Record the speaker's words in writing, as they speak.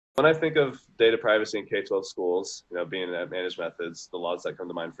When I think of data privacy in K-12 schools, being at Managed Methods, the laws that come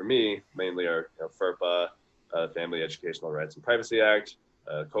to mind for me mainly are FERPA, Family Educational Rights and Privacy Act,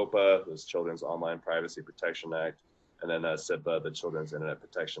 COPA, the Children's Online Privacy Protection Act, and then CIPA, the Children's Internet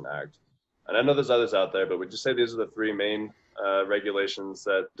Protection Act. And I know there's others out there, but would you say these are the three main regulations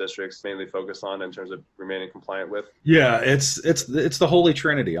that districts mainly focus on in terms of remaining compliant with? Yeah, it's the holy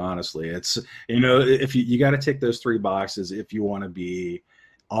trinity, honestly. It's, if you got to tick those three boxes if you want to be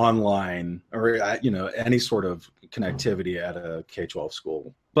online or any sort of connectivity at a K-12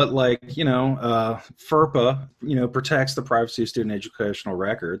 school. But like, FERPA, protects the privacy of student educational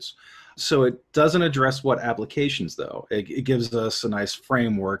records. So it doesn't address what applications, though. It gives us a nice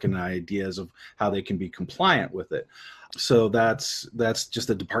framework and ideas of how they can be compliant with it. So that's just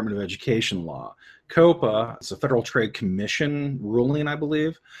the Department of Education law. COPA, it's a Federal Trade Commission ruling, I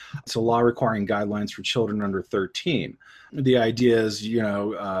believe. It's a law requiring guidelines for children under 13. The idea is,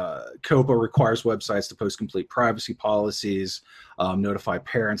 COPA requires websites to post complete privacy policies, notify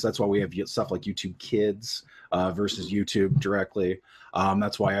parents. That's why we have stuff like YouTube Kids versus YouTube directly.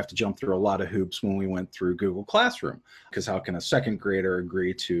 That's why I have to jump through a lot of hoops when we went through Google Classroom, because how can a second grader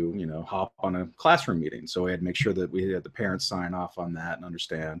agree to, hop on a classroom meeting? So we had to make sure that we had the parents sign off on that and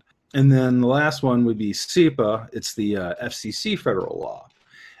understand. And then the last one would be CIPA. It's the FCC federal law.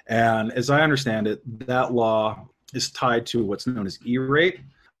 And as I understand it, that law is tied to what's known as E-rate.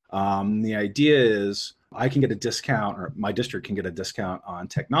 The idea is I can get a discount, or my district can get a discount on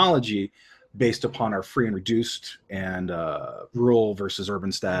technology based upon our free and reduced and rural versus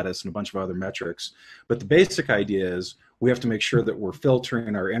urban status and a bunch of other metrics. But the basic idea is we have to make sure that we're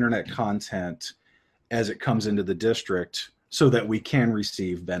filtering our internet content as it comes into the district so that we can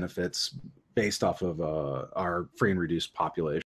receive benefits based off of our free and reduced population.